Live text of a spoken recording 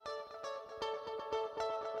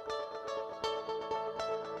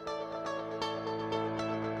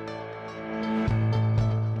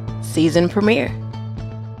season premiere.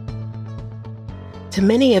 To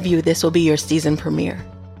many of you, this will be your season premiere.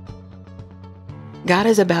 God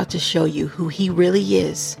is about to show you who He really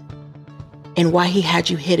is and why He had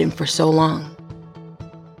you hidden for so long.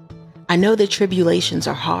 I know that tribulations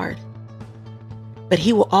are hard, but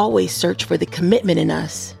He will always search for the commitment in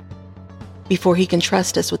us before He can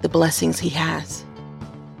trust us with the blessings He has.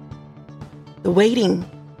 The waiting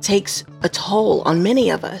takes a toll on many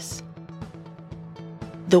of us.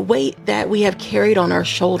 The weight that we have carried on our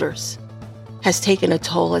shoulders has taken a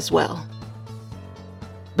toll as well.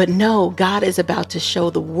 But no, God is about to show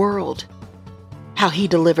the world how He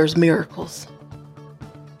delivers miracles.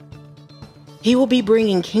 He will be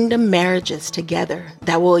bringing kingdom marriages together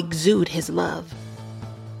that will exude His love.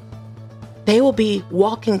 They will be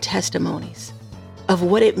walking testimonies of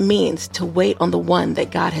what it means to wait on the one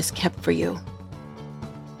that God has kept for you.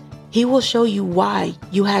 He will show you why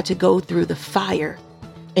you had to go through the fire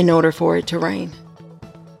in order for it to rain.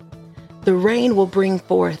 The rain will bring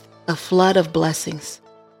forth a flood of blessings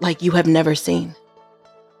like you have never seen.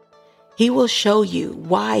 He will show you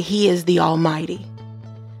why He is the Almighty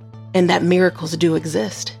and that miracles do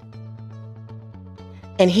exist.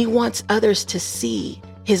 And He wants others to see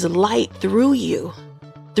His light through you,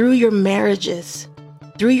 through your marriages,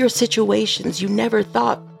 through your situations you never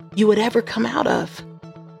thought you would ever come out of.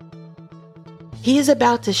 He is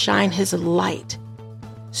about to shine His light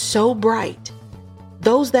so bright,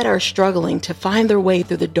 those that are struggling to find their way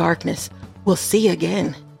through the darkness will see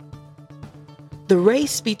again. The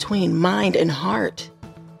race between mind and heart.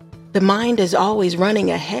 The mind is always running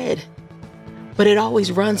ahead, but it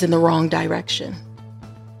always runs in the wrong direction.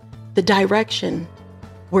 The direction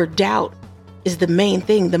where doubt is the main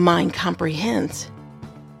thing the mind comprehends.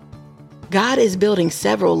 God is building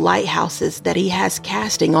several lighthouses that He has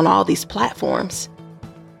casting on all these platforms.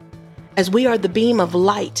 As we are the beam of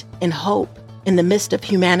light and hope in the midst of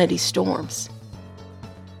humanity's storms.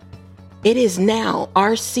 It is now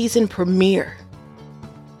our season premiere.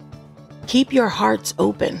 Keep your hearts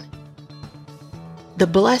open. The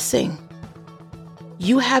blessing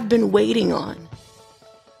you have been waiting on,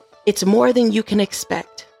 it's more than you can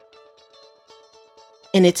expect.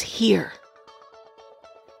 And it's here.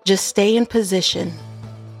 Just stay in position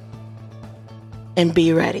and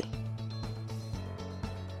be ready.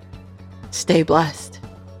 Stay blessed.